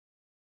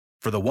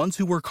For the ones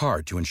who work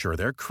hard to ensure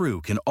their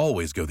crew can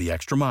always go the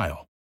extra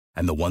mile,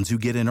 and the ones who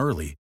get in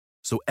early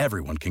so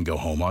everyone can go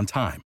home on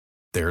time,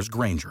 there's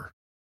Grainger,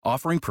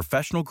 offering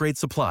professional-grade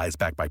supplies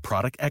backed by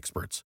product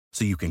experts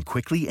so you can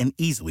quickly and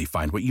easily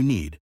find what you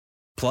need.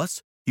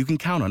 Plus, you can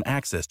count on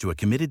access to a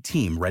committed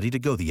team ready to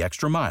go the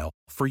extra mile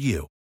for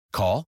you.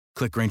 Call,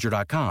 click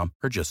Grainger.com,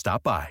 or just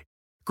stop by.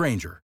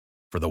 Grainger,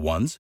 for the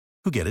ones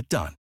who get it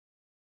done.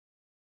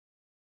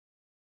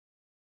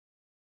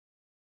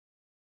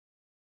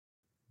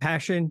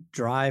 Passion,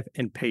 drive,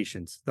 and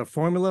patience. The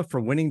formula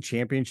for winning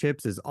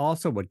championships is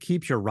also what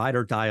keeps your ride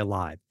or die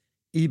alive.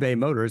 eBay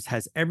Motors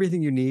has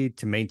everything you need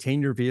to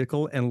maintain your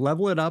vehicle and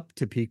level it up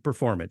to peak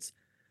performance.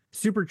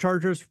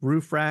 Superchargers,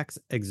 roof racks,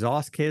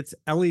 exhaust kits,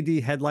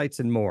 LED headlights,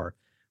 and more.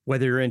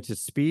 Whether you're into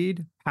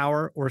speed,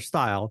 power, or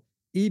style,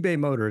 eBay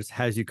Motors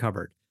has you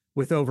covered.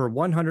 With over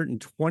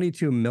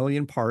 122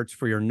 million parts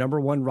for your number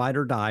one ride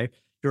or die,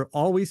 you'll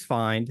always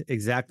find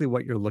exactly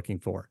what you're looking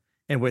for.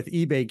 And with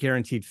eBay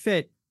Guaranteed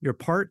Fit, your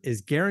part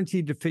is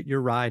guaranteed to fit your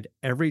ride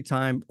every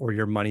time or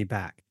your money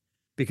back.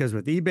 Because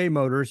with eBay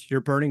Motors, you're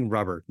burning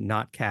rubber,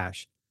 not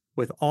cash.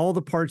 With all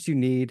the parts you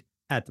need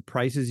at the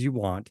prices you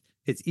want,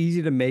 it's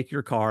easy to make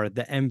your car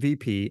the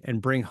MVP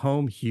and bring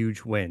home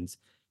huge wins.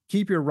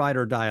 Keep your ride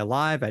or die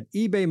alive at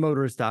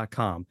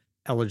ebaymotors.com.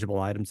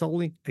 Eligible items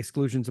only.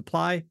 Exclusions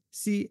apply.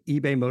 See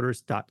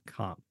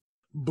ebaymotors.com.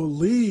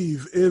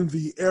 Believe in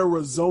the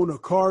Arizona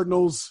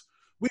Cardinals.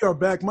 We are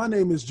back. My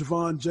name is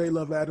Javon J.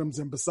 Love Adams,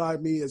 and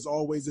beside me, as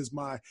always, is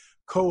my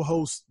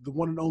co-host, the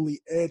one and only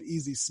Ed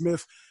Easy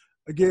Smith.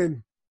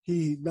 Again,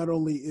 he not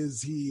only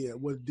is he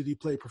did he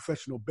play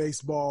professional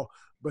baseball,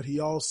 but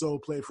he also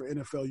played for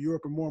NFL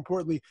Europe, and more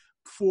importantly,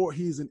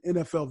 he's an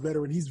NFL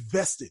veteran. He's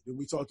vested, and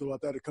we talked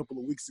about that a couple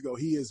of weeks ago.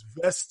 He is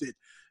vested,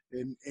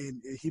 and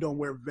he don't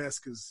wear vests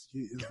because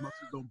his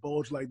muscles don't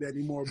bulge like that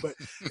anymore. But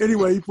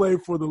anyway, he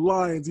played for the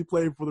Lions. He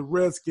played for the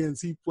Redskins.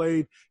 He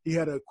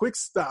had a quick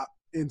stop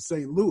in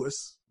St.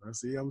 Louis.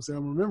 I'm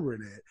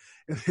remembering that.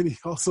 And then he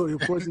also,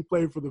 of course, he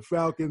played for the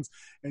Falcons,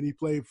 and he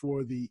played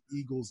for the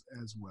Eagles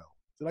as well.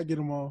 Did I get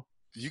them all?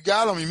 You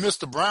got him. You missed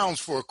the Browns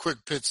for a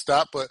quick pit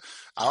stop, but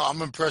I'm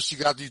impressed you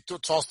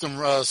tossed them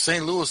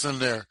St. Louis in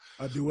there.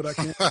 I do what I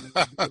can.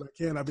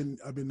 I've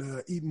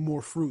been eating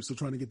more fruit, so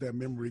trying to get that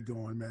memory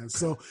going, man.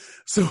 So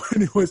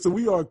anyway,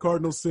 we are a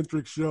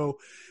Cardinals-centric show,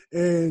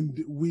 and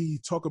we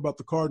talk about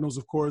the Cardinals.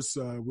 Of course,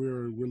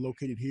 we're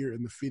located here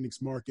in the Phoenix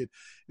market,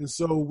 and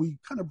so we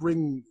kind of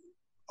bring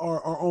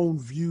our own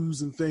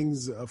views and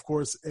things. Of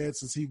course, Ed,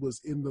 since he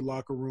was in the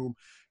locker room,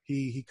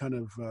 he kind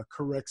of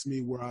corrects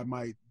me where I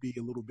might be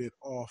a little bit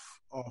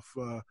off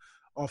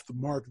the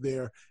mark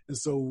there. And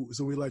so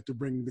we like to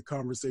bring the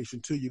conversation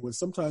to you. And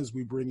sometimes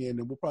we bring in,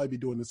 and we'll probably be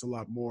doing this a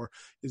lot more,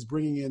 is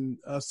bringing in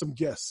some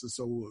guests. And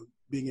so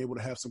being able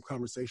to have some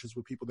conversations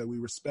with people that we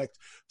respect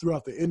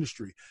throughout the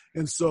industry.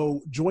 And so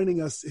joining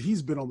us,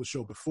 he's been on the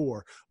show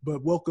before,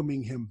 but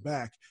welcoming him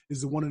back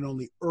is the one and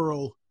only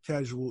Earl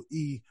Casual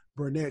E.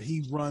 Burnett.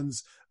 He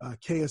runs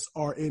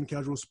KSRN,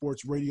 Casual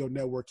Sports Radio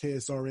Network,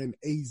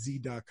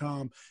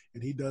 KSRNAZ.com.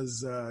 And he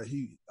does,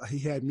 he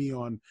had me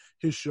on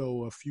his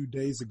show a few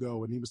days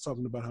ago, and he was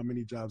talking about how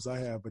many jobs I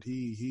have, but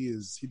he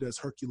does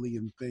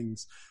Herculean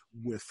things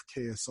with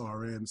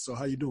KSRN. So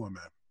how you doing,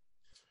 man?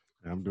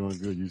 I'm doing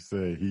good. You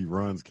say he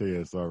runs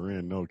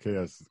KSRN. No,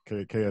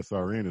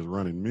 KSRN is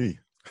running me.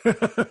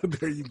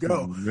 There you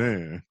go.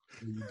 Man.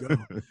 There you go.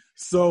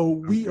 So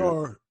we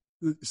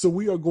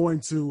are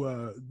going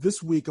to,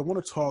 this week, I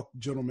want to talk,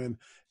 gentlemen,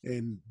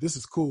 and this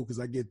is cool because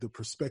I get the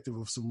perspective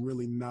of some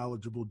really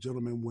knowledgeable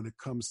gentlemen when it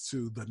comes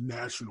to the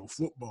National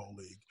Football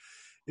League.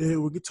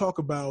 And we could talk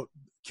about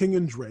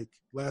Kenyon Drake.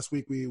 Last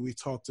week we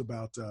talked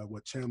about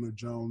Chandler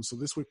Jones. So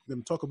this week we're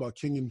going to talk about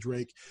Kenyon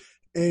Drake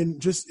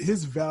and just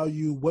his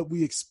value, what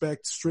we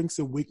expect, strengths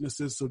and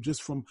weaknesses. So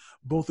just from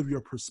both of your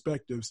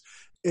perspectives.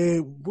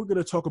 And we're going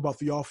to talk about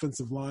the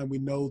offensive line. We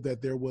know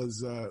that there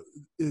was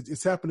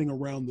it's happening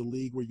around the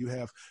league where you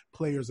have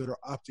players that are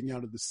opting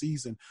out of the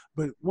season.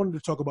 But wanted to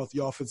talk about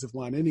the offensive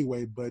line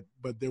anyway. But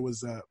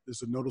there's a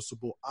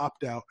noticeable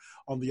opt out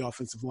on the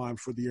offensive line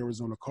for the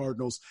Arizona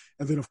Cardinals.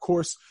 And then of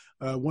course,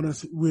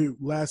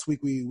 last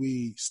week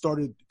we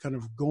started kind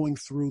of going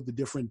through the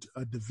different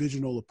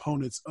divisional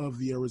opponents of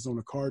the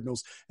Arizona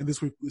Cardinals. And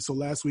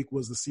last week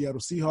was the Seattle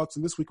Seahawks,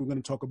 and this week we're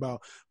going to talk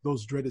about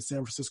those dreaded San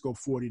Francisco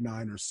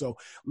 49ers. So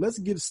let's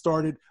get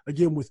started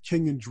again with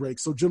Kenyon Drake.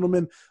 So,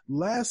 gentlemen,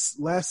 last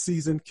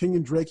season,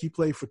 Kenyon Drake, he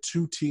played for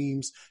two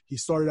teams. He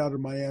started out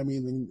in Miami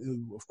and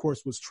then, of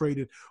course, was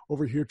traded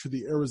over here to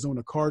the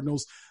Arizona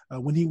Cardinals.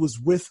 When he was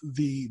with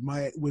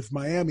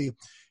Miami,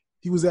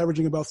 he was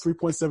averaging about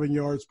 3.7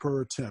 yards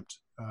per attempt.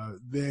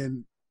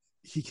 Then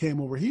he came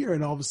over here,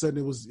 and all of a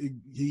sudden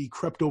he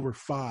crept over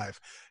 5.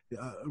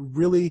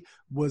 Really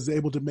was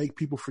able to make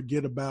people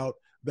forget about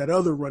that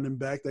other running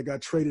back that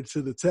got traded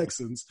to the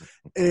Texans.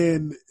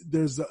 And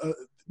there's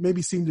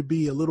maybe seemed to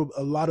be a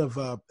lot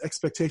of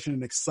expectation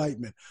and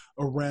excitement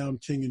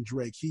around Kenyon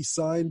Drake. He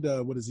signed,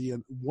 a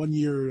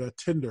 1-year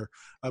tender,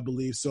 I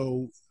believe.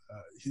 So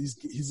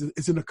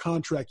it's in a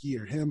contract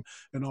year, him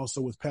and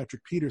also with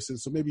Patrick Peterson.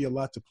 So maybe a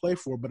lot to play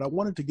for. But I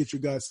wanted to get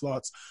your guys'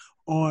 thoughts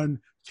on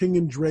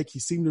Kenyon Drake. He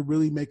seemed to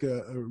really make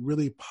a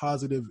really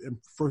positive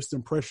first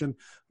impression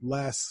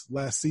last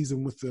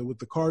season with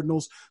the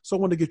Cardinals. So I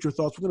want to get your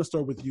thoughts. We're going to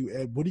start with you,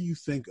 Ed. What do you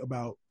think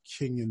about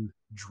Kenyon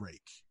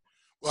Drake?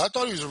 Well, I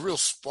thought he was a real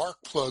spark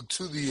plug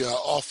to the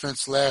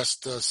offense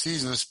last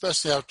season,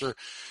 especially after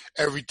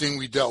everything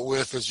we dealt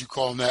with, as you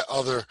call them, that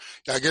other,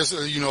 I guess,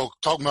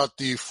 talking about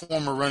the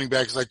former running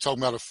back is like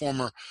talking about a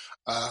former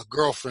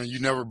girlfriend. You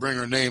never bring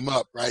her name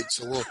up, right?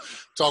 So we'll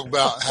talk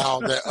about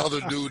how that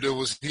other dude that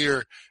was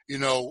here,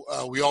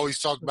 we always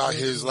talked about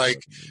his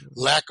like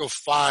lack of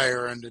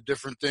fire and the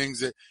different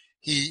things that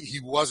he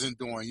wasn't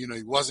doing.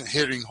 He wasn't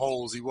hitting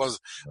holes. He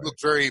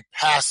looked very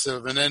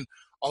passive. And then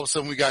all of a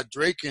sudden we got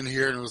Drake in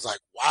here and it was like,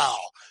 wow.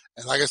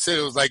 And like I said,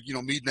 it was like,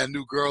 meeting that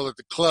new girl at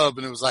the club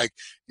and it was like,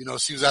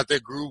 she was out there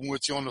grooving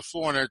with you on the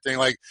floor and everything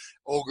like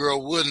old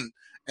girl wouldn't.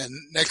 And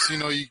next,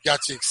 you got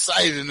you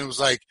excited and it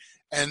was like,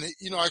 and, like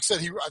I said,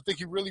 I think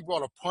he really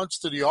brought a punch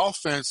to the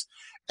offense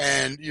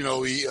and,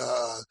 he,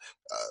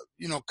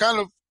 kind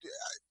of,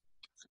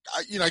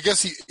 I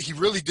guess he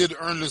really did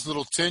earn this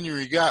little tenure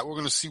he got. We're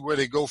going to see where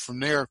they go from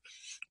there.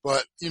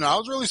 But, I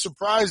was really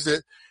surprised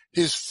that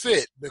his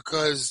fit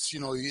because,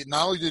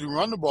 not only did he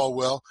run the ball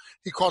well,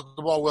 he caught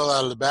the ball well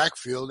out of the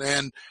backfield.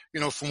 And,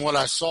 from what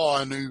I saw,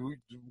 I knew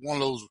one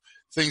of those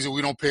things that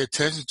we don't pay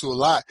attention to a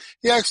lot,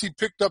 he actually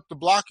picked up the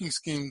blocking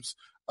schemes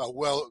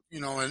well,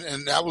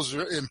 and that was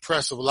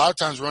impressive. A lot of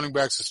times running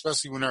backs,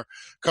 especially when they're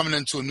coming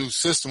into a new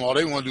system, all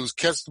they want to do is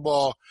catch the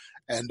ball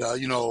and,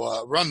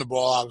 run the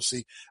ball,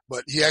 obviously.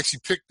 But he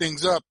actually picked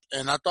things up,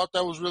 and I thought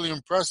that was really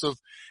impressive.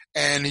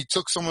 And he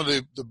took some of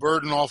the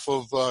burden off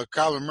of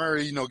Kyler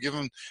Murray,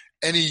 giving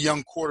any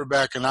young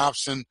quarterback an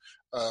option,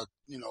 a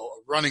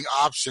running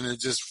option. It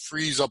just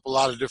frees up a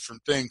lot of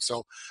different things.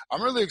 So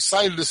I'm really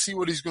excited to see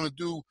what he's going to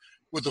do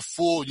with the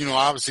full,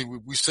 obviously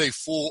we say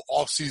full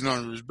offseason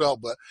under his belt,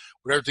 but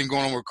with everything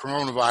going on with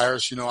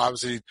coronavirus,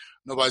 obviously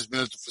nobody's been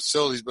at the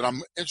facilities. But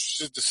I'm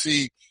interested to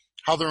see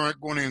how they're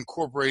going to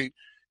incorporate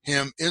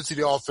him into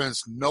the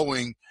offense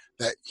knowing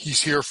that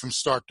he's here from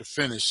start to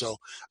finish. So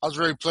I was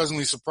very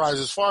pleasantly surprised.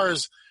 As far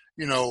as,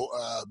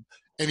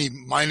 any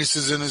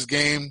minuses in his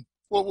game,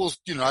 well,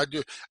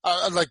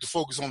 I'd like to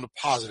focus on the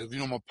positive.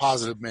 I'm a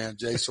positive man,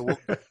 Jay, so we'll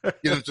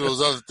get into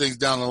those other things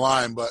down the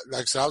line. But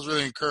like I said, I was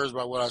really encouraged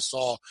by what I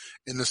saw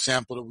in the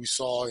sample that we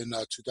saw in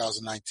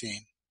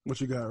 2019.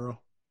 What you got,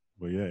 Earl?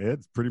 Well, yeah,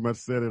 Ed's pretty much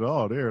said it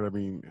all there. I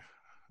mean,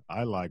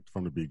 I liked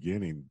from the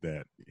beginning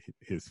that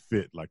his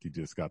fit, like you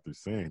just got through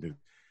saying, that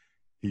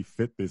he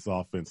fit this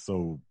offense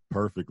so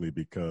perfectly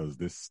because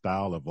this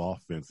style of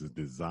offense is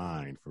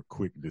designed for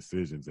quick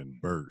decisions and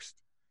burst.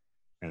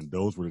 And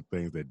those were the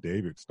things that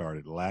David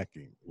started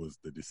lacking was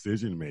the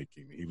decision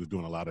making. He was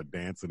doing a lot of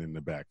dancing in the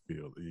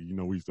backfield.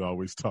 We used to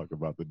always talk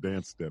about the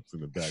dance steps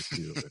in the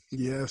backfield.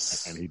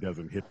 Yes. And he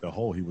doesn't hit the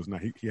hole.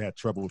 He had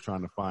trouble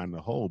trying to find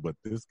the hole, but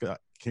this guy,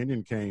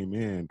 Kenyon, came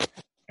in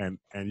and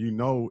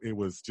it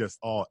was just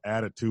all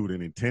attitude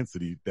and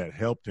intensity that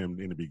helped him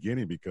in the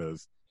beginning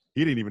because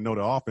he didn't even know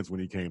the offense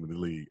when he came to the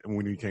league and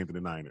when he came to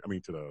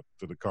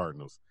the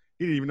Cardinals.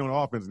 He didn't even know the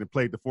offense and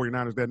played the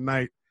 49ers that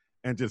night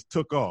and just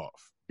took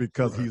off.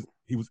 Because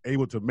he was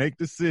able to make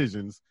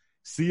decisions,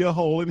 see a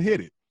hole and hit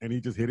it, and he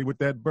just hit it with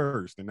that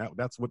burst, and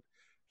that's what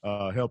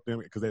helped him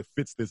because that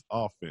fits this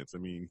offense. I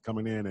mean,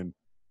 coming in and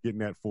getting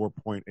that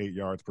 4.8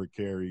 yards per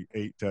carry,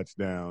 8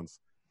 touchdowns,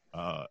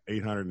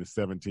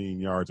 817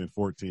 yards in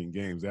 14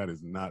 games. That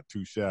is not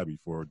too shabby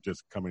for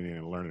just coming in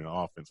and learning an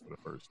offense for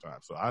the first time.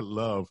 So I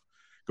love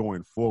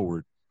going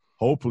forward.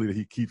 Hopefully that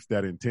he keeps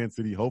that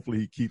intensity. Hopefully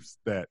he keeps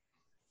that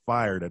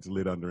fire that's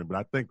lit under him, but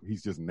I think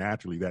he's just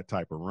naturally that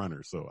type of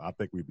runner. So I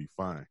think we'd be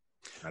fine.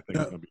 I think he's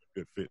going to be a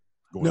good fit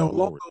going forward.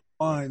 Along those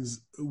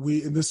lines,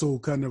 and this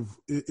will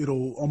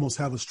it'll almost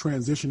have us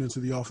transition into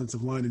the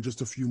offensive line in just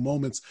a few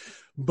moments.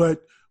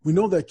 But we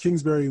know that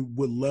Kingsbury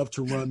would love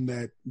to run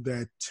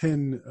that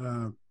 10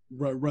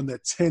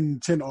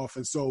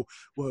 offense. So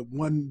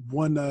one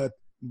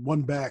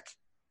back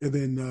and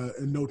then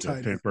no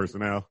tight 10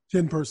 personnel.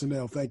 10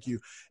 personnel. Thank you.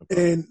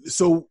 Okay. And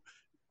so.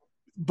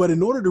 But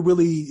in order to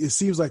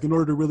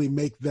really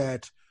make the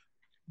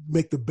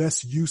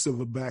best use of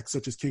a back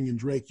such as Kenyon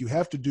Drake, you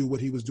have to do what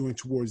he was doing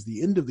towards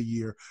the end of the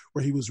year,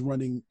 where he was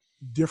running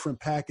different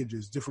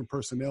packages, different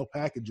personnel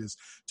packages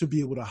to be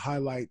able to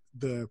highlight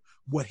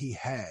what he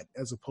had,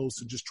 as opposed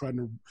to just trying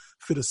to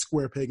fit a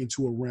square peg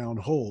into a round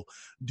hole.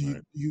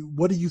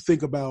 What do you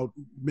think about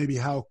maybe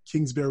how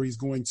Kingsbury is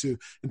going to,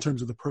 in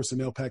terms of the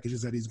personnel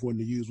packages that he's going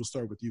to use? We'll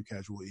start with you,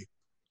 Casual E.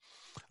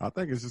 I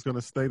think it's just going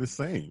to stay the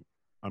same.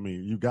 I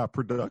mean, you got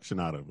production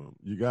out of him.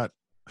 You got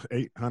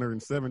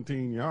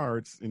 817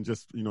 yards in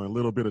just, a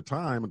little bit of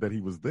time that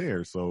he was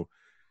there. So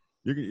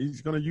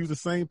he's going to use the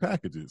same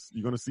packages.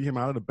 You're going to see him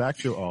out of the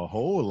backfield a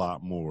whole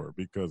lot more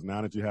because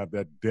now that you have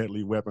that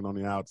deadly weapon on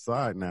the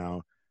outside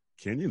now,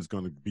 Kenyon's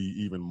going to be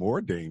even more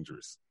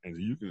dangerous. And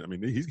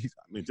he's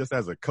just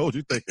as a coach,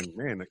 you're thinking,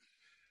 man,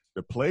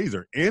 the plays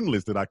are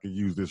endless that I can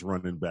use this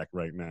running back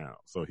right now.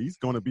 So he's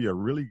going to be a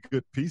really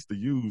good piece to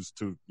use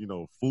to,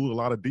 fool a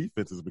lot of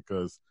defenses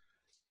because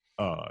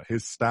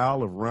his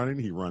style of running,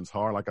 he runs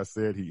hard. Like I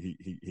said,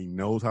 he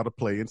knows how to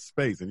play in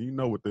space.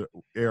 And with the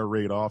air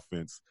raid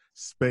offense,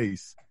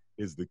 space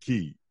is the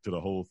key to the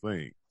whole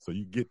thing. So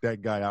you get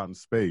that guy out in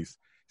space.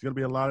 It's going to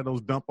be a lot of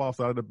those dump offs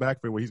out of the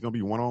backfield where he's going to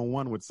be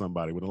one-on-one with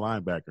somebody, with a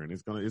linebacker. And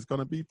it's going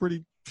to be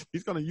pretty –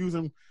 he's going to use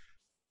him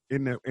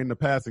in the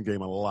passing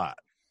game a lot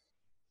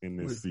in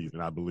this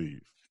season, I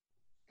believe.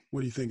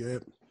 What do you think,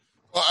 Ed?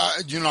 Well,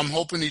 I'm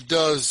hoping he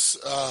does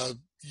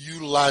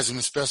utilize him,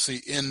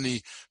 especially in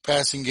the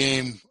passing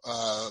game,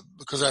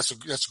 because that's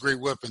a great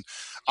weapon.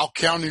 I'll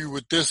counter you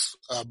with this,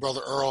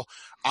 Brother Earl.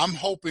 I'm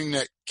hoping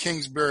that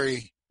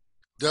Kingsbury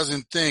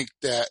doesn't think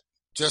that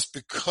just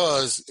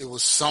because it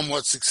was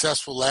somewhat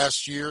successful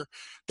last year,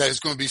 that it's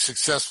going to be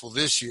successful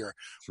this year.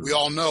 True. We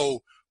all know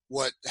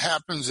what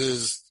happens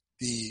is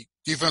the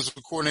defensive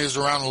coordinators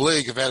around the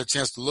league have had a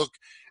chance to look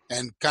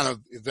and kind of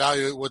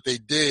evaluate what they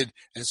did,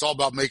 and it's all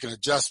about making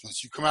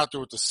adjustments. You come out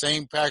there with the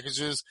same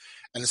packages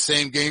and the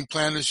same game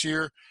plan this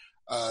year,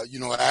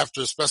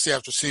 especially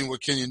after seeing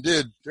what Kenyon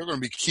did, they're going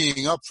to be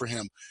keying up for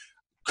him.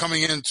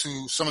 Coming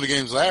into some of the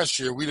games last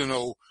year, we didn't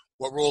know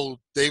what role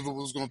David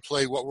was going to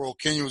play, what role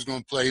Kenyon was going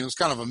to play, and it was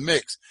kind of a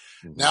mix.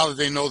 Mm-hmm. Now that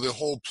they know the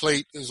whole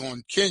plate is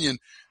on Kenyon,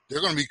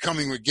 they're going to be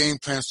coming with game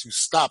plans to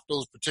stop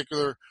those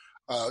particular,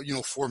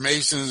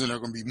 formations, and they're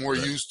going to be more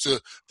used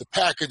to the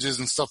packages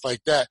and stuff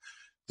like that.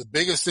 The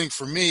biggest thing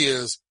for me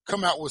is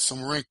come out with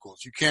some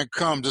wrinkles. You can't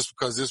come just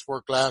because this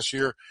worked last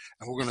year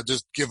and we're going to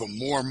just give them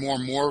more and more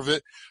and more of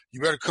it. You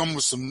better come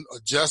with some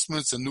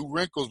adjustments and new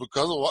wrinkles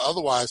because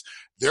otherwise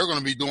they're going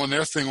to be doing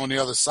their thing on the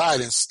other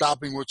side and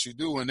stopping what you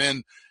do. And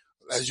then,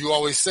 as you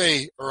always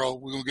say, Earl,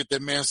 we're going to get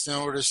that man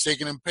standing over there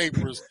shaking them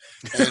papers,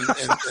 and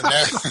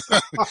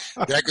that,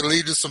 that could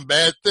lead to some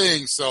bad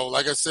things. So,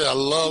 like I said, I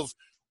love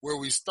where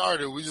we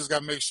started. We just got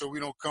to make sure we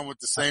don't come with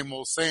the same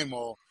old,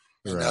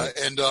 and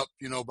end up,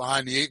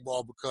 behind the eight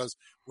ball because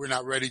we're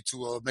not ready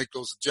to make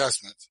those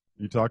adjustments.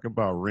 You talk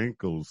about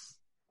wrinkles.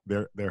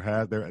 There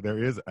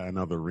is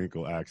another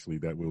wrinkle actually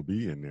that will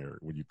be in there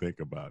when you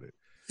think about it.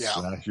 Yeah.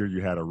 Last year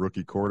you had a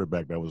rookie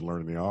quarterback that was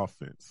learning the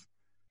offense.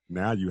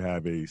 Now you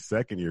have a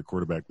second-year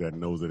quarterback that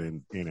knows it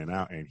in and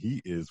out, and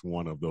he is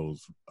one of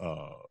those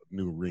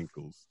new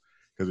wrinkles.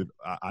 Because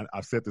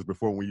I've said this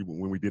before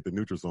when we did the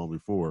neutral zone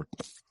before.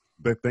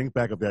 But think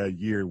back of that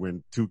year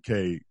when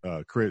 2K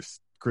Chris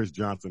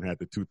Johnson had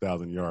the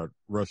 2,000-yard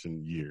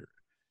rushing year.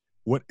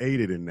 What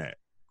aided in that?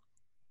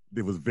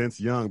 It was Vince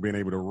Young being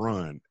able to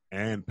run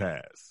and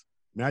pass.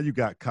 Now you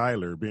got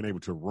Kyler being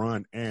able to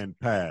run and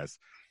pass.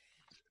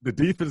 The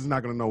defense is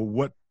not going to know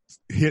what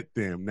hit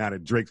them now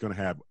that Drake's going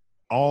to have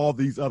all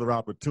these other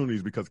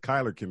opportunities because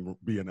Kyler can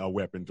be a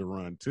weapon to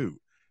run too.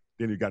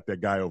 Then you got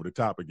that guy over the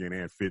top again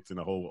and fits in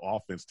the whole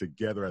offense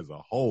together as a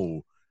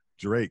whole.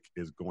 Drake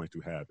is going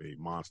to have a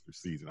monster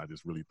season. I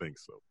just really think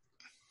so.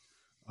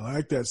 I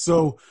like that.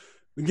 So,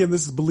 again,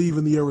 this is Believe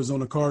in the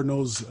Arizona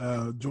Cardinals.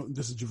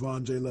 This is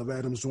Javon J. Love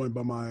Adams, joined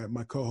by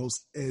my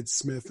co-host, Ed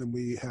Smith, and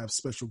we have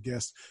special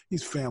guest.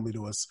 He's family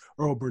to us,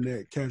 Earl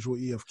Burnett, casual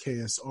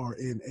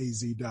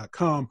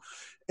EFKSRNAZ.com.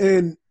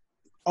 And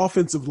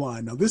offensive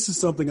line. Now, this is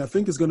something I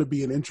think is going to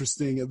be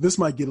this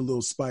might get a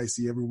little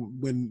spicy.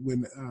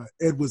 When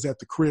Ed was at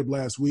the crib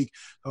last week,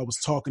 I was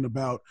talking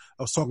about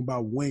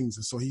wings.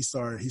 And so he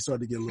started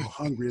to get a little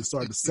hungry and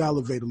started to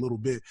salivate a little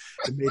bit.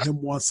 It made him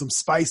want some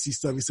spicy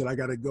stuff. He said, I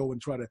got to go and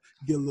try to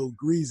get a little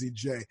greasy,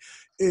 Jay.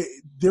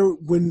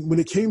 When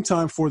it came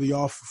time for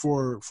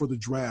the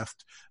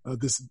draft,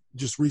 this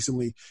just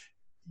recently,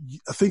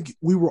 I think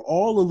we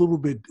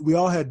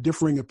all had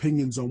differing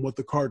opinions on what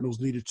the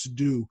Cardinals needed to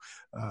do.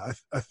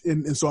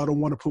 And so I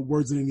don't want to put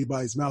words in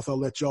anybody's mouth. I'll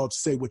let y'all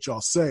say what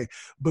y'all say.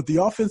 But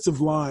the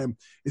offensive line,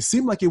 it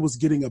seemed like it was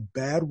getting a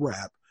bad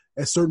rap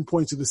at certain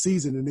points of the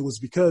season. And it was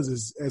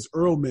because, as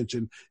Earl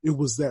mentioned, it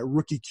was that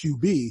rookie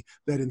QB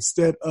that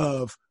instead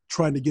of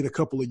trying to get a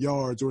couple of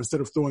yards or instead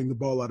of throwing the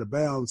ball out of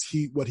bounds,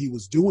 what he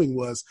was doing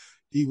was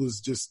he was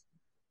just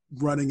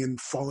running and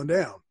falling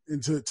down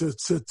and to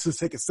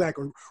take a sack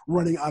or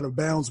running out of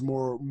bounds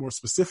more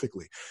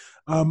specifically.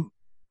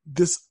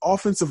 This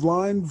offensive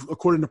line,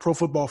 according to Pro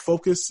Football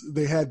Focus,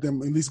 they had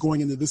them, at least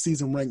going into this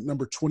season, ranked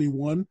number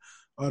 21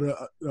 out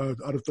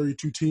of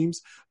 32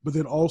 teams. But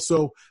then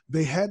also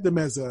they had them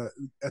at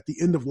the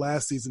end of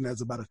last season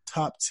as about a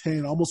top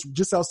 10, almost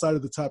just outside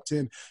of the top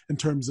 10 in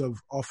terms of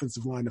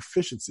offensive line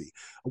efficiency.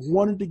 I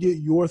wanted to get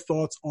your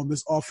thoughts on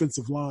this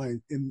offensive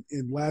line. And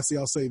lastly,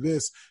 I'll say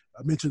this.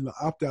 I mentioned the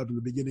opt-out in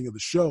the beginning of the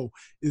show,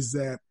 is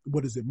that,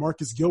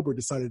 Marcus Gilbert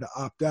decided to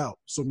opt out.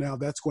 So now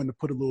that's going to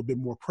put a little bit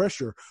more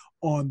pressure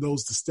on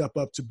those to step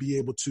up to be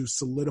able to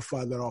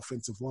solidify that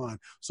offensive line.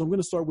 So I'm going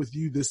to start with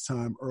you this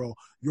time, Earl.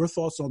 Your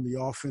thoughts on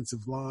the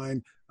offensive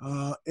line.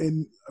 Are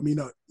they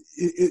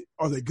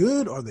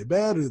good? Are they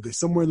bad? Are they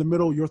somewhere in the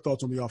middle? Your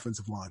thoughts on the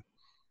offensive line.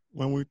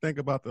 When we think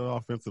about the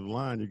offensive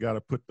line, you got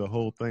to put the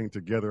whole thing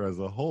together as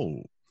a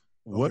whole.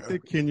 What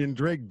did Kenyon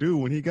Drake do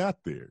when he got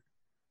there?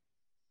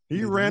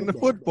 He ran the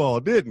football,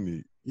 didn't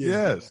he?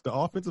 Yeah. Yes, the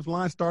offensive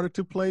line started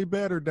to play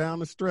better down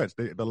the stretch.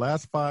 The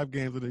last 5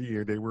 games of the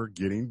year, they were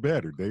getting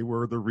better. They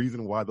were the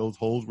reason why those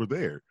holes were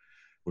there.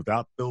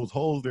 Without those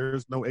holes,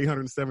 there's no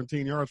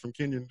 817 yards from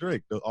Kenyon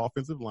Drake. The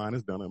offensive line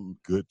has done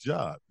a good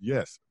job.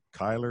 Yes,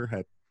 Kyler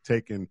had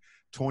taken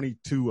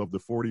 22 of the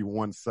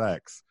 41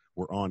 sacks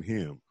were on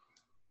him.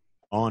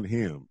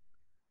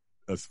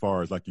 As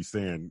far as, like you're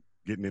saying,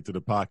 getting into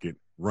the pocket,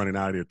 running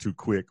out of there too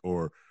quick,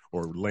 or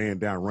laying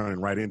down, running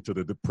right into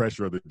the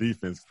pressure of the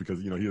defense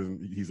because,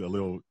 he's a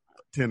little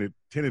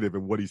tentative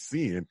in what he's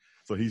seeing.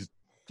 So he's,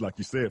 like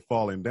you said,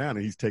 falling down,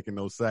 and he's taking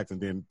those sacks and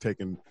then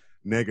taking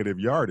negative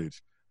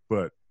yardage.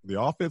 But the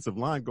offensive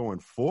line going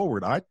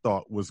forward, I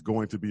thought was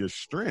going to be a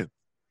strength.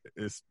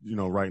 It's,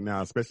 right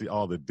now, especially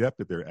all the depth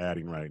that they're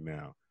adding right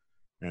now.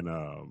 And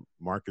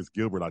Marcus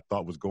Gilbert, I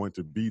thought, was going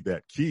to be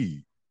that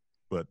key.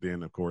 But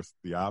then, of course,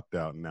 the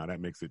opt-out, now that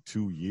makes it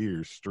 2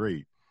 years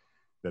straight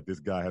that this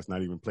guy has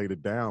not even played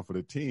it down for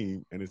the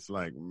team. And it's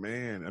like,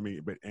 man,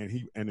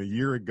 and a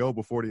year ago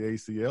before the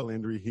ACL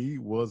injury, he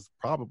was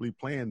probably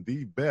playing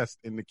the best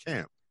in the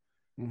camp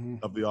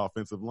of the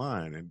offensive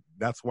line. And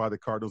that's why the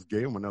Cardinals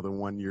gave him another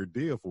 1-year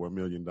deal for $1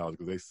 million,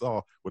 because they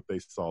saw what they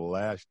saw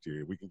last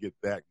year. We can get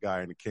that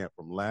guy in the camp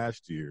from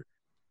last year.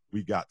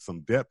 We got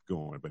some depth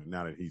going, but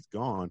now that he's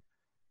gone,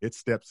 it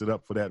steps it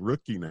up for that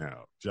rookie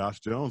now. Josh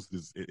Jones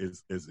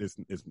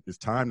is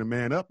time to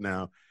man up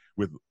now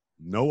with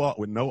no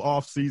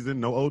off season,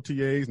 no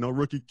OTAs, no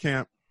rookie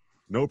camp,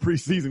 no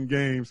preseason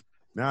games.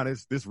 Now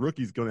this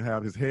rookie's going to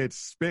have his head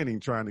spinning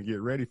trying to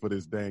get ready for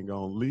this dang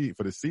on league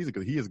for the season,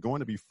 because he is going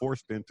to be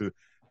forced into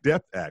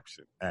depth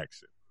action.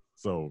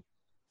 So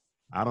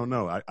I don't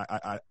know.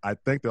 I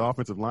think the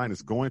offensive line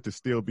is going to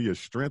still be a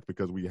strength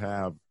because we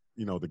have,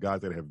 the guys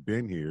that have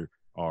been here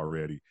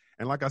already.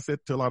 And like I said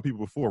to a lot of people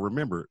before,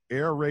 remember,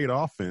 air raid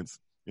offense,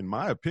 in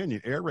my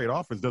opinion, air raid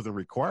offense doesn't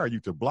require you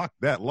to block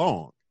that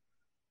long.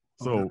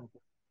 So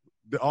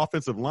the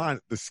offensive line,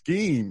 the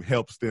scheme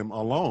helps them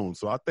alone.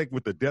 So I think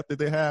with the depth that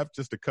they have,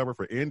 just to cover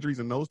for injuries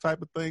and those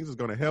type of things is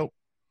going to help.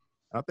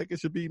 I think it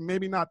should be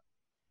maybe not,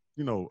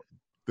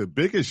 the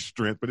biggest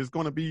strength, but it's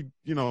going to be,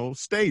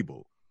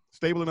 stable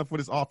enough for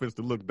this offense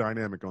to look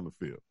dynamic on the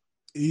field.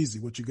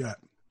 Easy. What you got?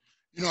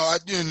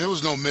 And there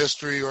was no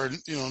mystery or,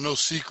 no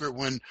secret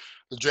when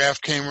the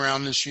draft came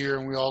around this year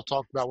and we all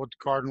talked about what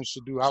the Cardinals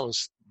should do. I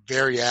was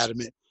very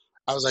adamant.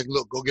 I was like,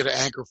 look, go get an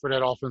anchor for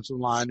that offensive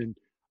line. And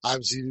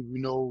obviously,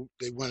 we know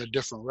they went a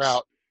different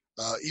route.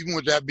 Even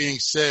with that being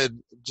said,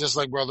 just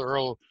like Brother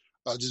Earl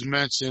just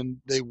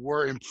mentioned, they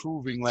were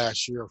improving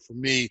last year for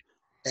me.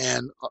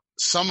 And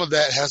some of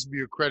that has to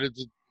be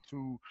accredited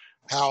to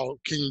how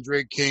Kenyon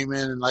Drake came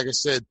in. And like I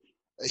said,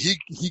 he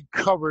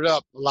covered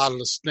up a lot of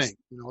the stink.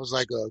 It's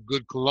like a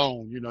good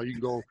cologne. You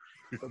can go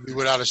be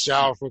without a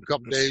shower for a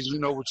couple of days. You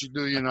know what you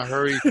do. You're in a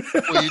hurry.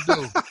 What you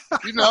do?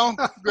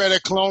 Grab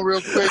that cologne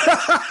real quick.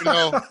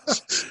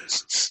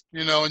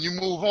 And you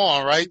move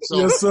on, right? So,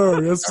 yes,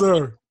 sir. Yes,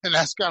 sir. And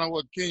that's kind of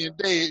what Kenyon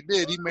did.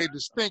 He made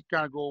the stink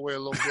kind of go away a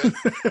little bit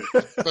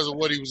because of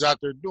what he was out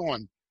there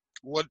doing.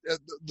 What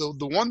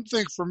the one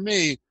thing for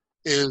me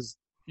is,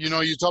 you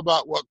talk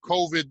about what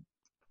COVID,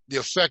 the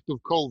effect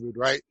of COVID,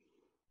 right?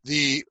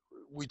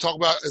 We talk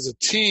about as a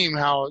team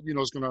how,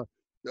 it's going to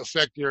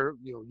affect your,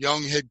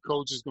 young head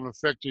coach, is going to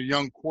affect your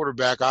young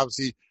quarterback.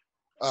 Obviously,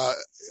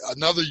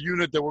 another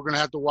unit that we're going to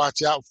have to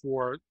watch out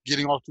for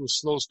getting off to a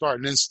slow start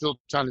and then still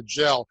trying to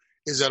gel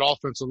is that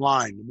offensive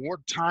line. The more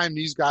time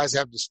these guys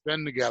have to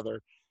spend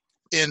together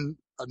in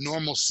a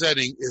normal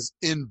setting is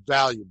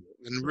invaluable.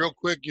 And real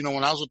quick,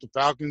 when I was with the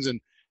Falcons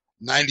in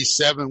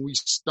 97, we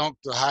stunk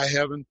to high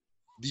heaven.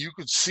 You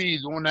could see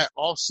during that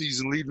off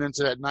season leading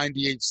into that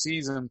 98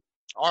 season,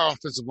 our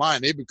offensive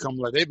line, they became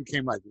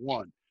like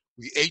one.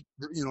 We ate,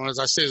 as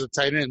I say, as a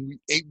tight end, we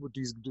ate with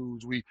these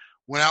dudes. We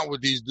went out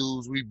with these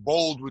dudes. We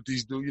bowled with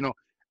these dudes,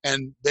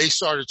 and they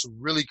started to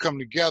really come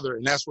together.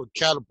 And that's what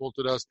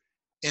catapulted us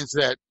into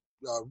that,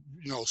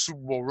 Super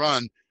Bowl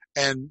run.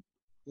 And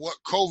what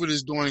COVID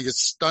is doing is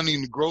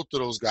stunning the growth of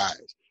those guys.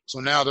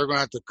 So now they're going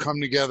to have to come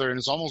together, and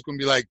it's almost going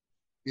to be like,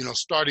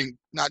 starting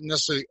not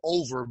necessarily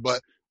over,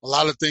 but a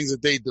lot of things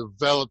that they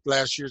developed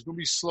last year is going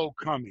to be slow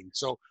coming.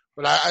 So,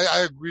 but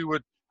I agree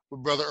with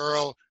Brother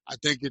Earl. I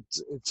think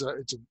it's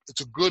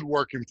a good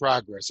work in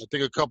progress. I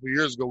think a couple of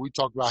years ago we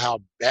talked about how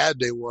bad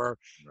they were,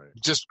 right,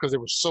 just because they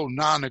were so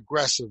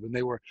non-aggressive and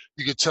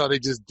you could tell they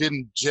just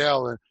didn't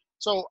gel. And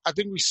so I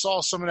think we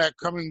saw some of that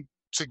coming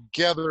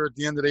together at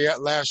the end of the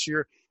last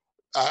year.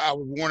 I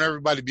would warn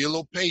everybody to be a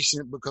little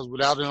patient because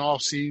without an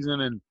off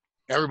season and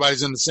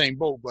everybody's in the same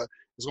boat, but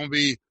it's going to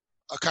be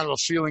a kind of a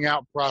feeling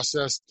out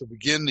process to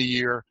begin the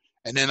year.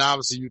 And then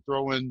obviously you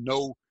throw in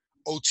no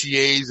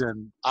OTAs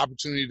and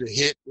opportunity to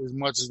hit as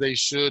much as they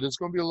should. It's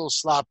going to be a little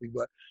sloppy,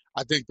 but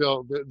I think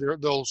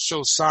they'll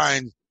show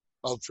signs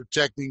of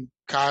protecting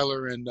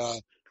Kyler and,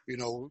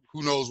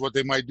 who knows what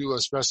they might do,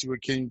 especially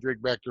with Kenyon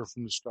Drake back there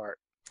from the start.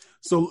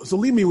 So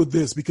leave me with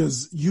this,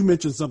 because you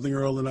mentioned something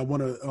earlier, and I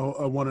want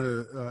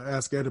to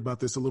ask Ed about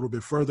this a little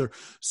bit further.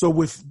 So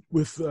with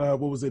what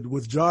was it,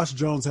 with Josh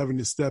Jones having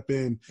to step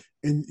in,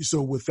 and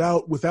so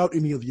without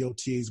any of the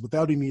OTAs,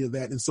 without any of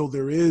that, and so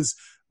there is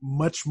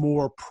much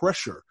more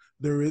pressure.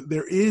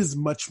 There is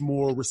much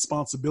more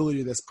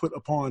responsibility that's put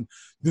upon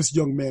this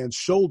young man's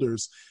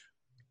shoulders.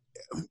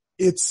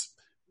 It's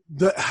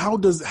how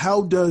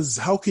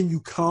can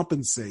you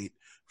compensate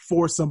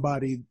for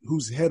somebody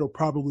whose head will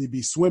probably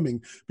be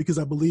swimming? Because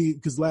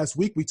last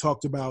week we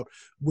talked about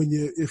when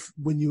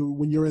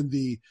you're in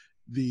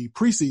the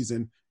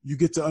preseason, you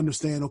get to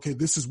understand, okay,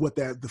 this is what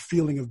the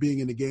feeling of being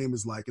in the game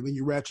is like, and then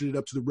you ratchet it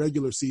up to the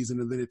regular season,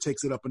 and then it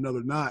takes it up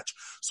another notch.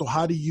 So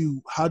how do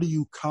you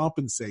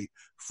compensate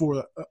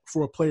for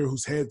a player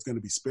whose head's going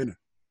to be spinning?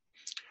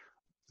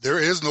 There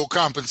is no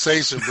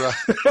compensation, bro.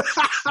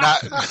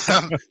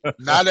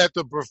 not at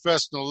the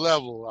professional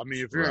level. I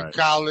mean, if you're in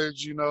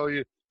college,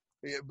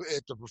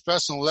 at the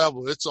professional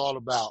level, it's all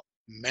about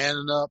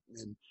manning up,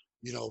 and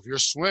if you're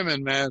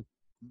swimming, man,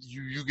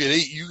 you get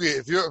eat.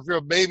 If you're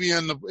a baby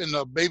in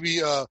the baby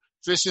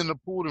fish in the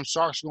pool, them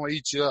sharks are gonna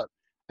eat you up.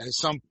 And at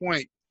some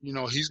point,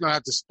 he's gonna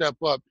have to step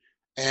up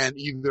and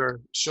either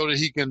show that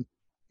he can,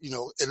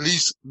 at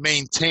least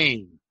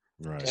maintain.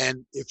 Right.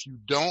 And if you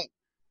don't,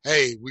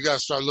 hey, we gotta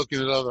start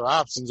looking at other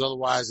options.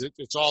 Otherwise,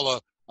 it's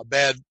all a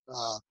bad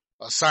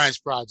a science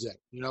project,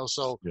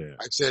 So like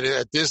I said,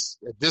 at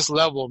this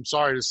level, I'm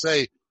sorry to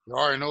say, there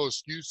are no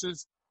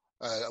excuses.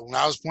 When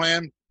I was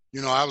playing,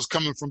 I was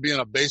coming from being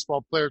a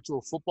baseball player to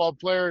a football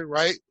player,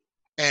 right?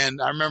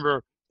 And I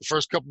remember the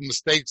first couple of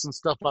mistakes and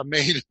stuff I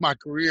made in my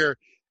career,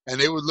 and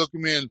they would look at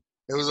me and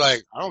it was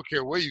like, I don't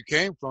care where you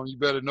came from, you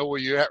better know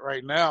where you're at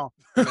right now.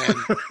 And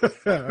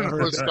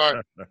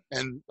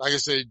and like I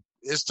said,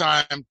 it's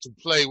time to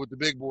play with the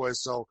big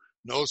boys. So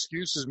no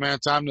excuses, man.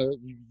 Time to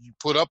you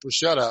put up or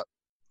shut up.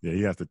 Yeah,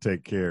 he has to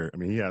take care. I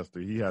mean, he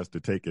has to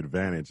take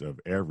advantage of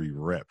every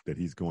rep that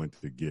he's going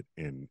to get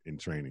in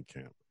training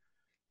camp.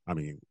 I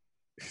mean,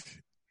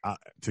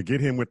 to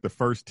get him with the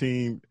first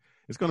team,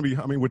 it's going to be.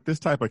 I mean, with this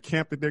type of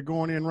camp that they're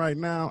going in right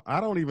now, I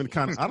don't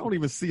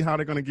even see how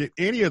they're going to get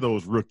any of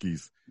those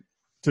rookies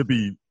to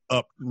be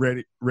up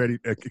ready,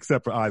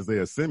 except for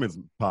Isaiah Simmons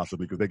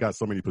possibly, because they got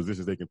so many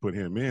positions they can put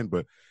him in.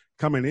 But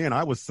coming in,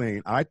 I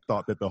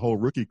thought that the whole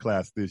rookie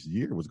class this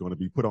year was going to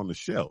be put on the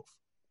shelf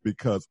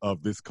because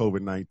of this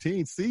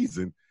COVID-19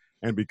 season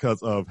and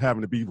because of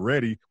having to be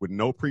ready with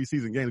no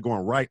preseason games,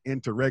 going right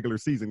into regular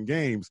season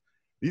games.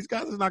 These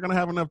guys are not going to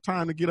have enough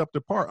time to get up to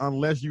par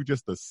unless you're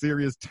just a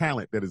serious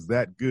talent that is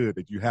that good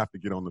that you have to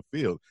get on the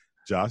field.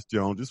 Josh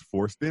Jones is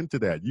forced into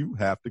that. You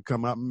have to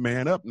come out and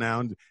man up now.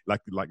 And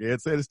like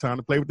Ed said, it's time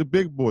to play with the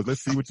big boys.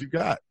 Let's see what you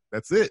got.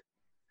 That's it.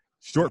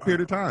 Short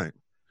period of time.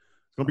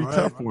 It's going to be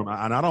tough for him.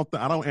 And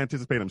I don't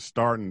anticipate him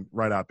starting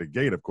right out the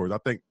gate, of course. I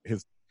think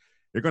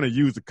they're going to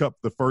use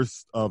the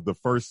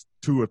first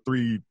 2 or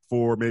 3,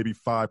 4, maybe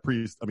 5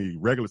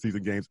 regular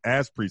season games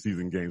as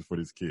preseason games for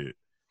this kid.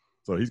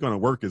 So he's going to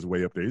work his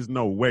way up there. There's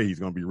no way he's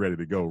going to be ready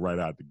to go right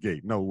out the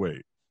gate. No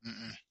way.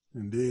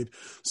 Indeed.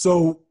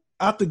 So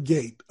out the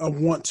gate, I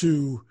want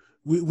to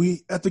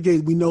at the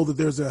gate, we know that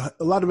there's a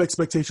lot of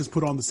expectations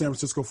put on the San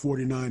Francisco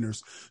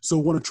 49ers. So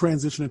I want to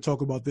transition and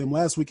talk about them.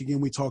 Last week,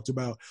 again, we talked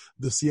about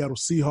the Seattle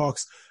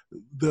Seahawks.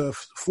 The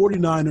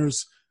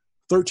 49ers,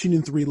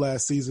 13-3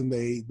 last season,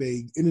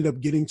 they ended up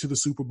getting to the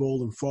Super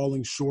Bowl and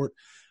falling short.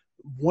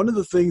 One of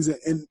the things,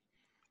 and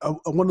I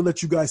want to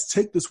let you guys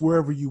take this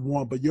wherever you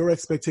want, but your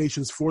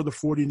expectations for the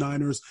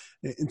 49ers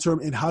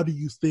and how do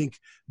you think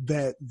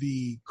that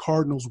the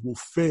Cardinals will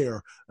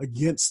fare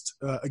against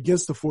the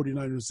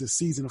 49ers this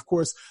season? Of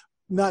course,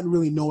 not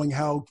really knowing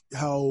how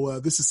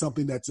this is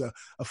something that's a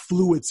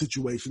fluid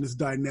situation. It's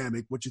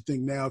dynamic. What you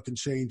think now can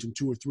change in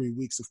 2 or 3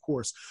 weeks, of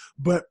course.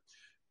 But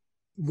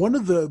one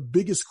of the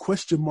biggest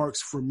question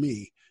marks for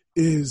me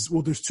is,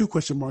 well, there's 2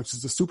 question marks.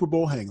 Is the Super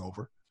Bowl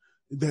hangover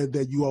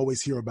that you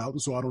always hear about. And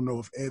so I don't know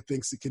if Ed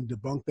thinks it can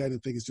debunk that and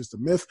think it's just a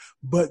myth.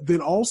 But then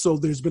also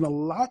there's been a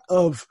lot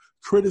of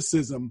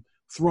criticism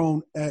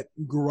thrown at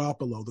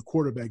Garoppolo, the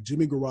quarterback,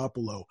 Jimmy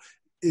Garoppolo.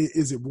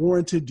 Is it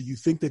warranted? Do you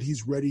think that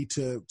he's ready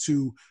to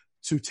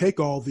take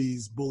all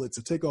these bullets,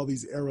 to take all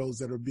these arrows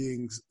that are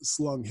being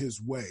slung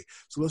his way?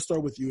 So let's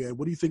start with you, Ed.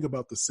 What do you think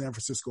about the San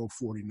Francisco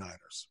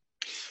 49ers?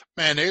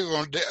 Man,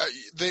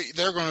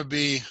 they're going to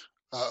be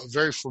a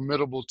very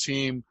formidable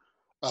team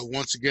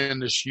once again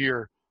this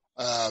year.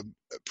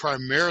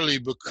 Primarily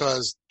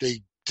because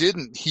they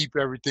didn't heap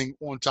everything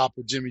on top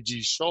of Jimmy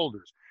G's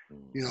shoulders.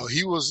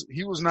 He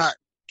was not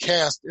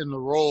cast in the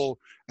role,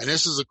 and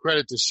this is a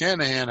credit to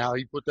Shanahan, how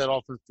he put that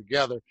offense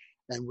together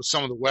and with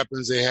some of the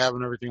weapons they have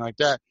and everything like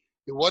that.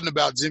 It wasn't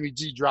about Jimmy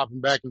G dropping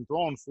back and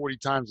throwing 40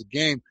 times a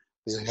game.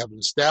 They have an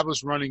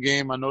established running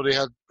game. I know they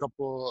had a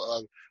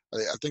couple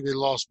I think they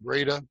lost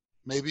Breda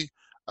maybe,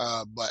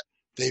 but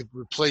they've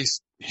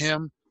replaced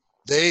him.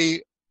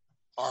 They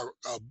are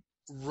a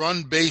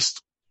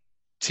run-based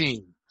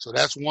team, so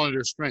that's one of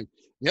their strengths.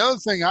 The other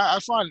thing I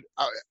find,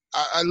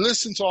 I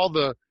listen to all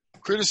the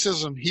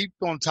criticism heaped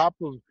on top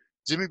of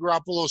Jimmy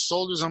Garoppolo's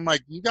shoulders. I'm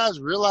like, you guys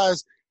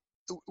realize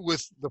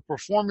with the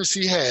performance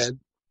he had,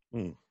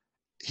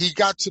 he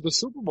got to the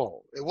Super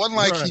Bowl. It wasn't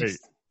like it's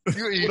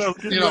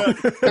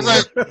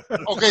like,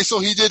 okay, so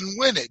he didn't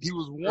win it. He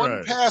was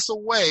one pass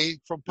away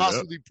from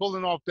possibly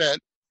pulling off that,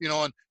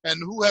 and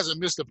who hasn't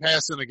missed a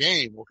pass in a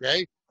game,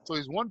 okay? So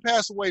he's one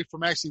pass away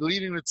from actually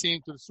leading the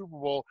team to the Super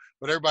Bowl,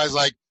 but everybody's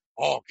like,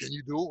 oh, can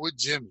you do it with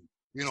Jimmy?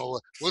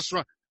 What's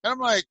wrong? And I'm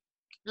like,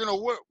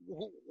 what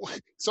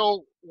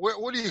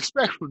do you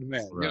expect from the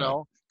man?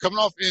 Right. Coming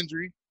off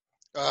injury,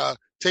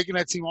 taking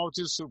that team over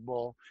to the Super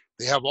Bowl.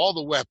 They have all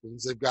the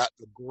weapons. They've got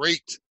a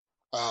great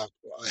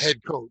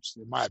head coach,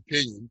 in my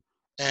opinion.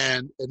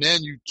 And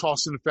then you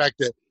toss in the fact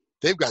that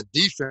they've got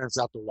defense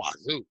out the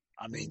wazoo.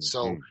 I mean,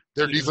 so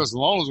their defense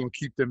alone is going to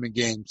keep them in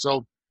game.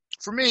 So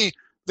for me,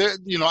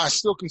 I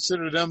still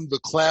consider them the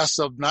class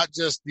of not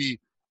just the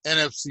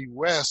NFC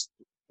West,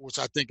 which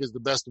I think is the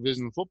best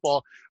division in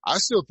football. I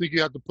still think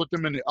you have to put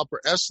them in the upper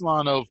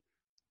echelon of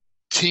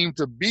team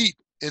to beat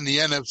in the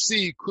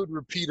NFC, could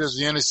repeat as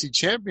the NFC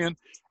champion.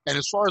 And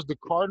as far as the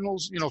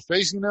Cardinals,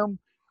 facing them,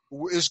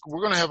 we're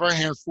going to have our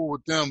hands full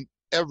with them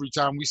every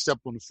time we step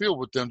on the field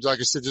with them. Like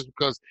I said, just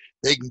because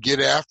they can get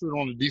after it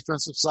on the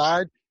defensive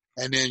side.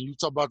 And then you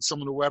talk about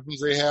some of the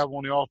weapons they have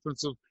on the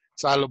offensive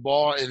side of the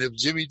ball. And if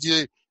Jimmy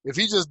G, if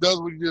he just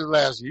does what he did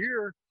last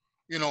year,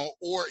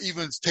 or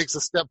even takes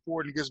a step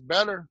forward and gets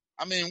better,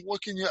 I mean,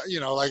 what can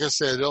like I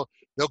said,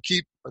 they'll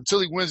keep,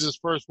 until he wins his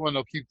first one,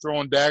 they'll keep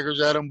throwing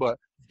daggers at him. But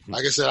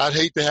like I said,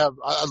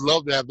 I'd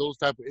love to have those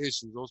type of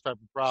issues, those type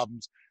of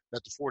problems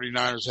that the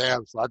 49ers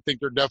have. So I think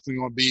they're definitely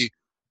going to be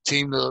a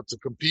team to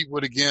compete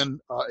with again,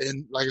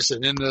 in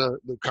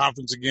the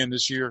conference again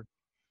this year.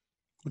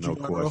 No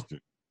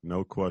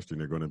question.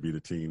 They're going to be the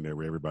team that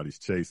everybody's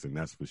chasing.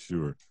 That's for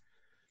sure.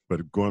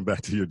 But going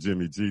back to your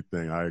Jimmy G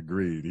thing, I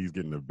agree. He's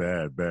getting a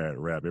bad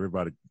rap.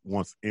 Everybody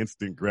wants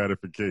instant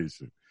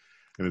gratification.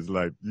 And it's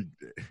like,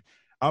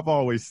 I've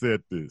always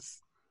said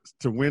this,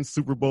 to win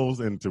Super Bowls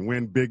and to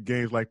win big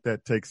games like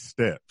that takes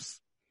steps.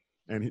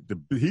 And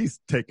he's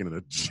taking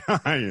a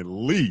giant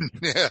leap,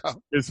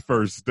 his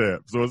first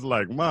step. So it's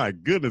like, my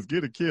goodness,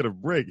 get a kid a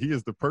break. He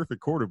is the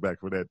perfect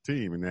quarterback for that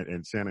team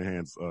and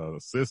Shanahan's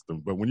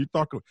system. But when you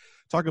talk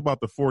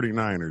about the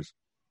 49ers,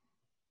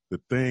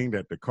 the thing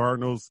that the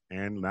Cardinals,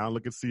 and now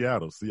look at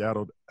Seattle,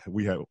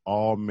 we have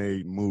all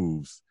made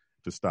moves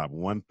to stop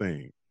one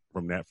thing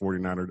from that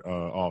 49er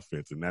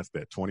offense, and that's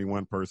that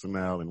 21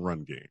 personnel and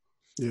run game.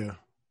 Yeah.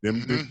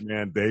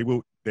 Man, they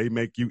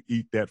make you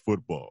eat that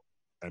football.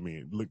 I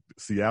mean, look,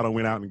 Seattle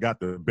went out and got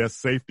the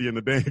best safety in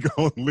the dang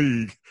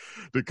league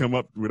to come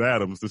up with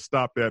Adams to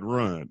stop that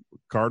run.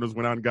 Cardinals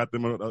went out and got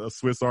them a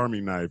Swiss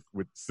Army knife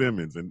with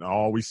Simmons, and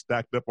all we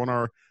stacked up on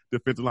our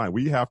defensive line.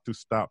 We have to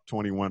stop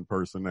 21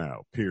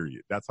 personnel,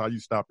 period. That's how you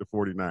stop the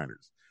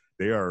 49ers.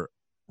 They are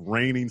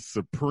reigning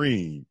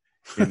supreme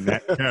in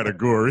that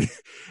category.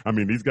 I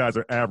mean, these guys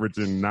are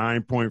averaging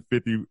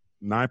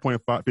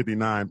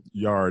 9.59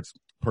 yards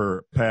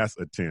per pass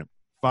attempt,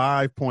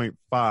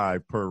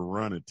 5.5 per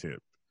run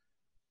attempt.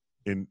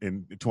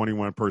 In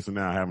 21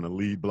 personnel having a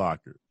lead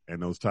blocker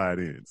and those tight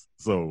ends.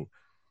 So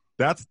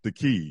that's the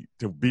key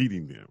to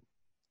beating them.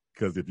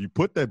 Because if you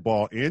put that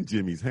ball in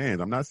Jimmy's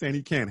hands, I'm not saying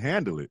he can't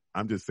handle it.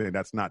 I'm just saying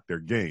that's not their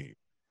game.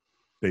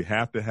 They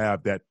have to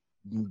have that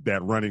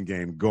running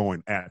game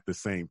going at the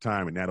same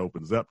time, and that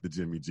opens up the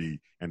Jimmy G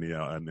and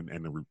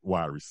the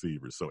wide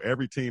receivers. So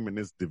every team in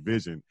this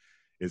division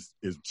is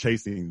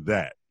chasing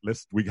that.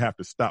 We have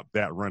to stop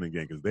that running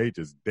game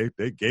because they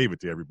gave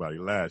it to everybody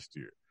last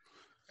year.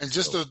 And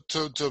just I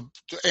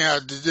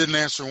didn't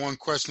answer one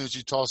question that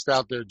you tossed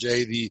out there,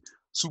 Jay, the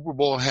Super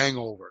Bowl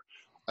hangover.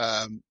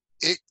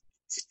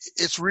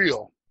 It's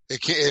real. We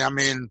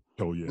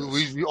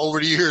over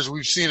the years,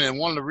 we've seen it. And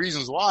one of the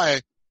reasons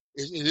why it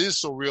is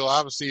so real,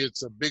 obviously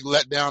it's a big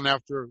letdown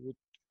after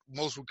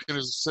most would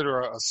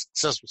consider a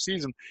successful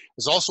season.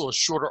 It's also a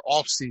shorter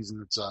off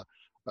season. It's a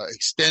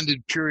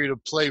extended period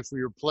of play for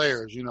your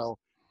players. The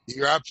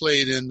year I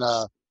played in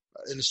the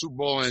Super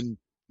Bowl in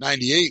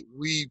 '98,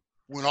 we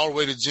went all the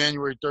way to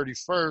January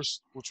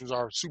 31st, which was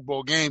our Super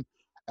Bowl game.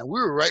 And we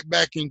were right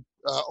back in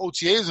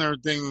OTAs and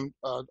everything,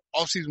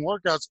 off-season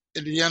workouts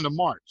at the end of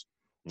March.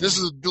 This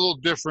is a little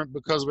different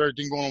because of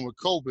everything going on with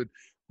COVID.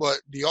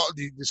 But the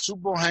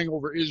Super Bowl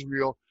hangover is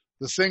real.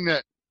 The thing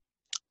that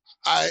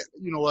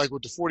like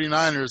with the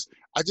 49ers,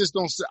 I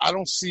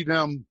don't see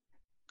them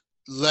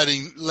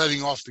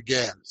letting off the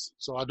gas.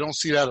 So I don't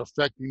see that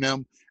affecting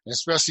them, and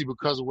especially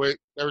because of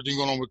everything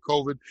going on with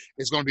COVID.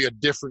 It's going to be a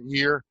different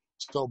year.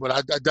 So, but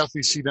I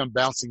definitely see them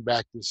bouncing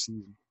back this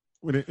season.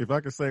 If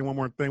I could say one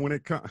more thing,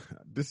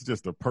 this is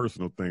just a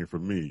personal thing for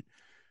me.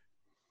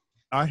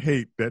 I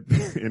hate that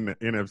in the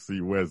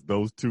NFC West,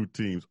 those two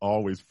teams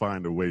always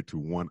find a way to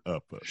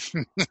one-up us.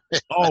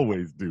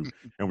 Always do.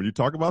 And when you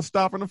talk about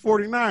stopping the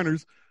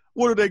 49ers,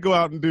 What do they go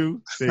out and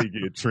do? They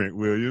get Trent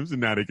Williams, and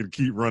now they can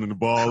keep running the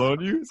ball on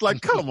you. It's like,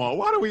 come on,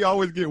 why do we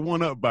always get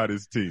one up by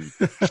this team?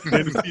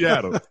 In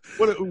Seattle,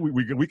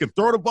 we can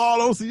throw the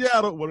ball on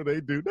Seattle. What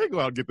do? They go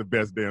out and get the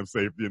best damn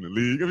safety in the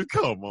league. I mean,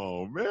 come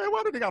on, man.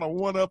 Why do they got to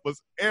one up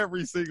us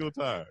every single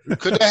time?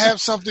 Could that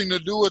have something to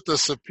do with the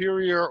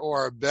superior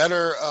or a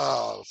better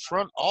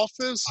front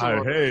office?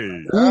 Or?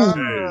 Hey.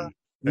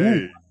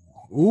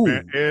 Ooh.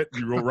 Man, Ed,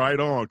 you were right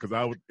on, because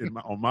I was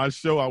on my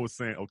show. I was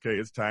saying, okay,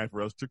 it's time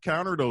for us to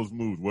counter those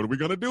moves. What are we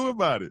gonna do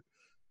about it?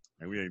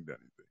 And we ain't done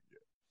anything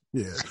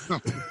yet. Yeah.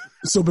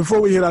 So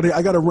before we head out here,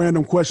 I got a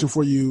random question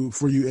for you,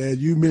 Ed.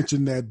 You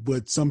mentioned that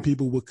what some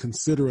people would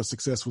consider a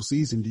successful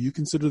season. Do you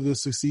consider the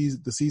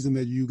season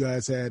that you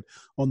guys had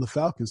on the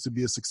Falcons to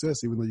be a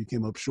success, even though you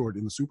came up short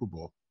in the Super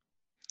Bowl?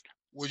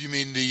 What do you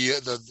mean,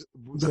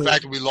 the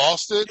fact that we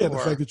lost it? Yeah, the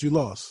fact that you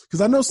lost.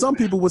 Because I know some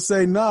people would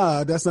say,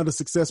 nah, that's not a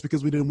success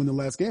because we didn't win the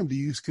last game. Do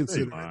you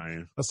consider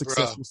it a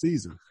successful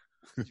season?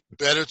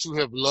 Better to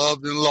have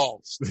loved than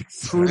lost.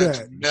 True that.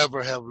 To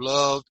never have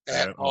loved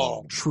at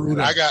all. True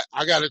that.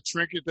 I got a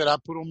trinket that I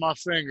put on my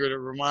finger that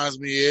reminds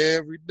me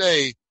every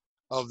day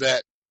of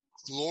that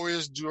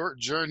glorious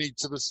journey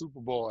to the Super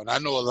Bowl. And I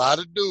know a lot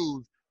of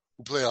dudes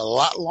who play a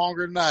lot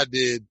longer than I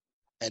did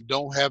and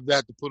don't have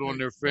that to put on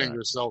their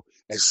finger. So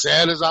as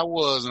sad as I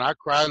was, and I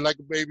cried like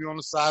a baby on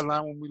the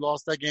sideline when we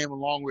lost that game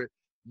along with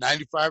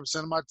 95%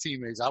 of my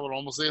teammates, I would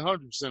almost say 100%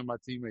 of my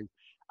teammates,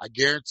 I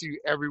guarantee you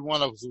every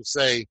one of us will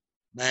say,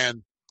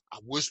 man, I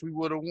wish we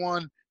would have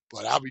won,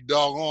 but I'll be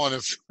doggone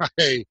if,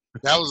 hey,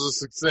 that was a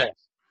success.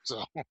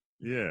 So.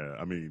 Yeah,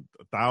 I mean,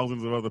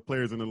 thousands of other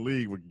players in the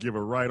league would give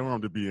a right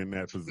arm to be in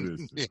that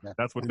position.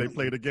 That's what they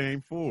play the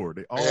game for.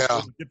 They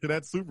all get to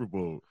that Super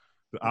Bowl.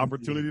 The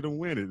opportunity to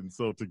win it. And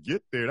so to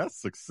get there,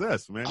 that's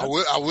success, man. I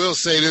will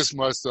say this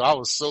much, though. I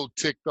was so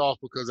ticked off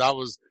because I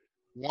was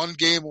one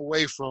game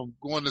away from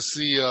going to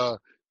see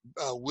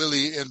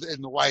Willie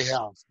in the White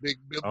House. Big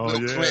Bill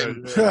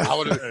Clinton. Yeah.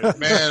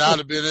 I'd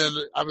have been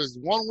I was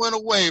one win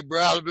away,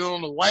 bro. I'd have been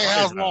on the White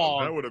House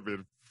lawn. That would have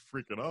been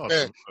freaking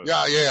awesome.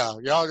 Yeah.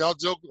 Y'all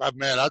joke.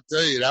 Man, I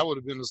tell you, that would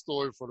have been the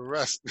story for the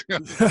rest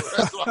of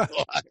my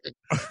life.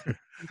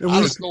 I'd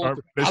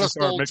have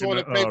stole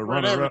toilet paper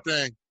and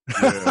everything.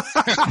 Yeah.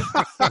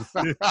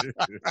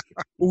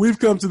 Well, we've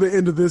come to the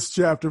end of this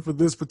chapter for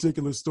this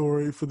particular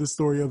story, for this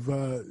story of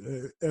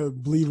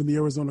Believe in the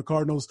Arizona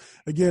Cardinals.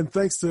 Again,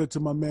 thanks to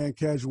my man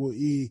Casual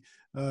E,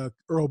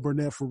 Earl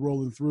Burnett, for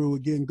rolling through.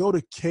 Again, go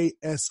to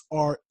ksrnaz.com,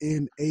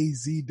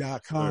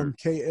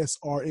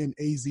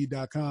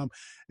 ksrnaz.com,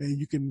 and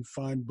you can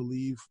find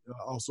Believe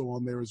also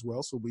on there as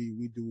well. So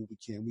we do what we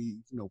can. We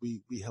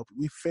help.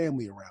 We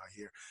family around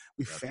here.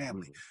 We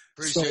family.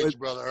 Appreciate you,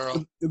 brother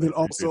Earl. And then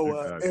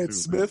also Ed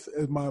Smith,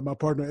 my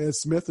partner Ed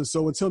Smith. And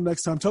so until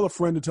next time, tell a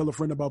friend to tell a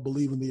friend about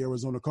Believe in the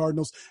Arizona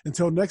Cardinals.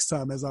 Until next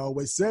time, as I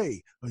always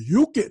say,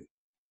 you can.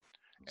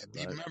 And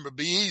remember,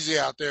 be easy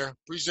out there.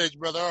 Appreciate you,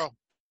 brother Earl.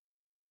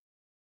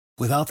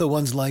 Without the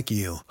ones like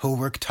you, who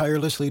work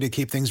tirelessly to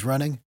keep things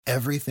running,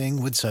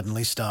 everything would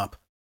suddenly stop.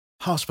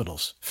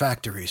 Hospitals,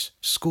 factories,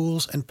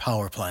 schools, and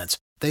power plants,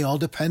 they all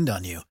depend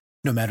on you.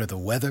 No matter the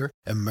weather,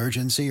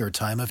 emergency, or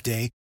time of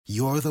day,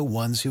 you're the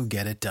ones who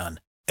get it done.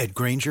 At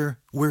Grainger,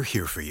 we're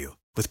here for you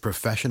with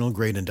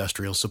professional-grade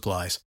industrial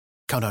supplies.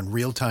 Count on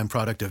real-time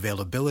product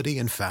availability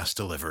and fast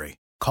delivery.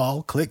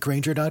 Call, click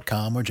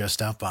Grainger.com, or just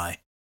stop by.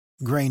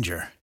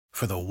 Grainger,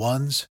 for the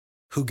ones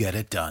who get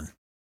it done.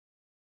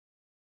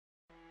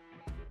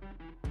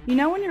 You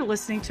know when you're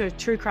listening to a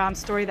true crime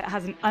story that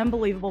has an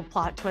unbelievable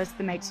plot twist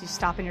that makes you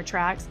stop in your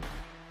tracks?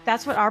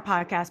 That's what our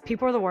podcast,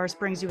 People Are the Worst,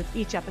 brings you with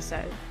each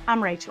episode.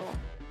 I'm Rachel.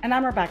 And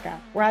I'm Rebecca.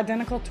 We're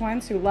identical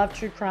twins who love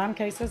true crime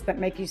cases that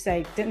make you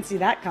say, didn't see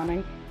that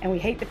coming, and we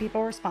hate the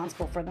people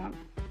responsible for them.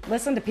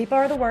 Listen to People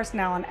Are the Worst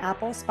now on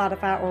Apple,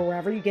 Spotify, or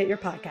wherever you get your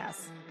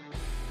podcasts.